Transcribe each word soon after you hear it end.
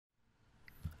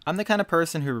I'm the kind of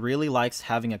person who really likes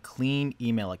having a clean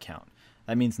email account.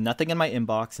 That means nothing in my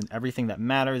inbox and everything that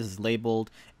matters is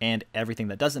labeled and everything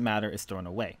that doesn't matter is thrown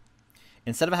away.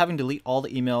 Instead of having to delete all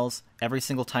the emails every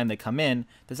single time they come in,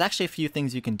 there's actually a few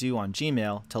things you can do on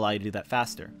Gmail to allow you to do that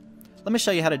faster. Let me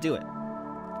show you how to do it.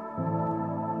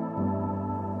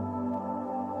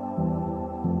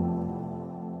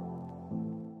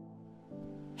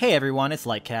 Hey everyone, it's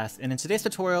Lightcast, and in today's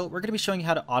tutorial, we're going to be showing you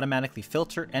how to automatically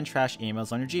filter and trash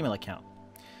emails on your Gmail account.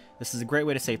 This is a great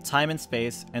way to save time and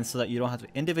space, and so that you don't have to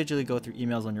individually go through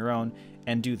emails on your own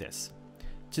and do this.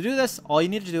 To do this, all you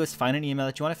need to do is find an email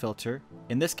that you want to filter.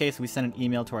 In this case, we send an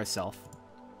email to ourselves.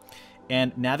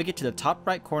 And navigate to the top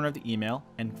right corner of the email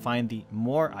and find the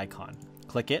More icon.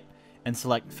 Click it and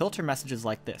select Filter Messages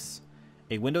like this.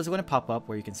 A window is going to pop up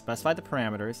where you can specify the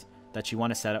parameters that you want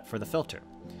to set up for the filter.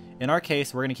 In our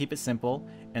case, we're going to keep it simple,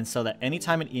 and so that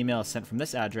anytime an email is sent from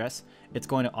this address, it's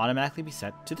going to automatically be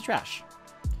sent to the trash.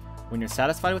 When you're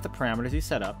satisfied with the parameters you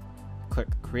set up, click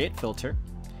Create Filter,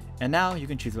 and now you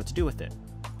can choose what to do with it.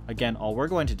 Again, all we're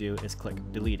going to do is click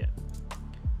Delete it.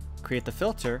 Create the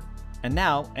filter, and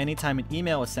now anytime an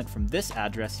email is sent from this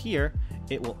address here,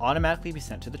 it will automatically be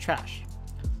sent to the trash.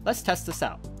 Let's test this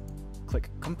out. Click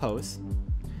Compose,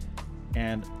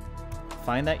 and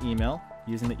find that email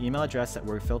using the email address that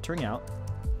we're filtering out,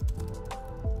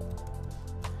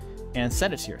 and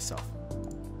send it to yourself.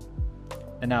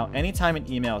 And now anytime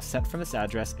an email is sent from this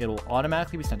address, it will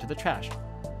automatically be sent to the trash.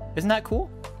 Isn't that cool?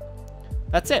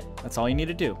 That's it. That's all you need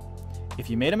to do. If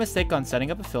you made a mistake on setting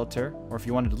up a filter, or if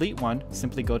you want to delete one,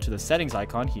 simply go to the settings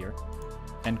icon here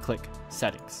and click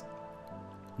Settings.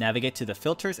 Navigate to the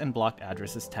Filters and Blocked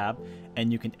Addresses tab,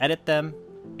 and you can edit them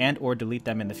and or delete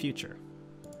them in the future.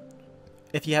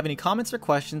 If you have any comments or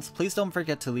questions, please don't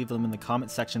forget to leave them in the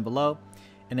comment section below.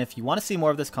 And if you want to see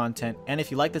more of this content, and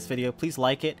if you like this video, please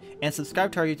like it and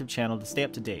subscribe to our YouTube channel to stay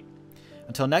up to date.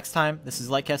 Until next time, this is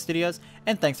Lightcast Studios,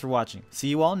 and thanks for watching. See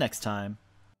you all next time.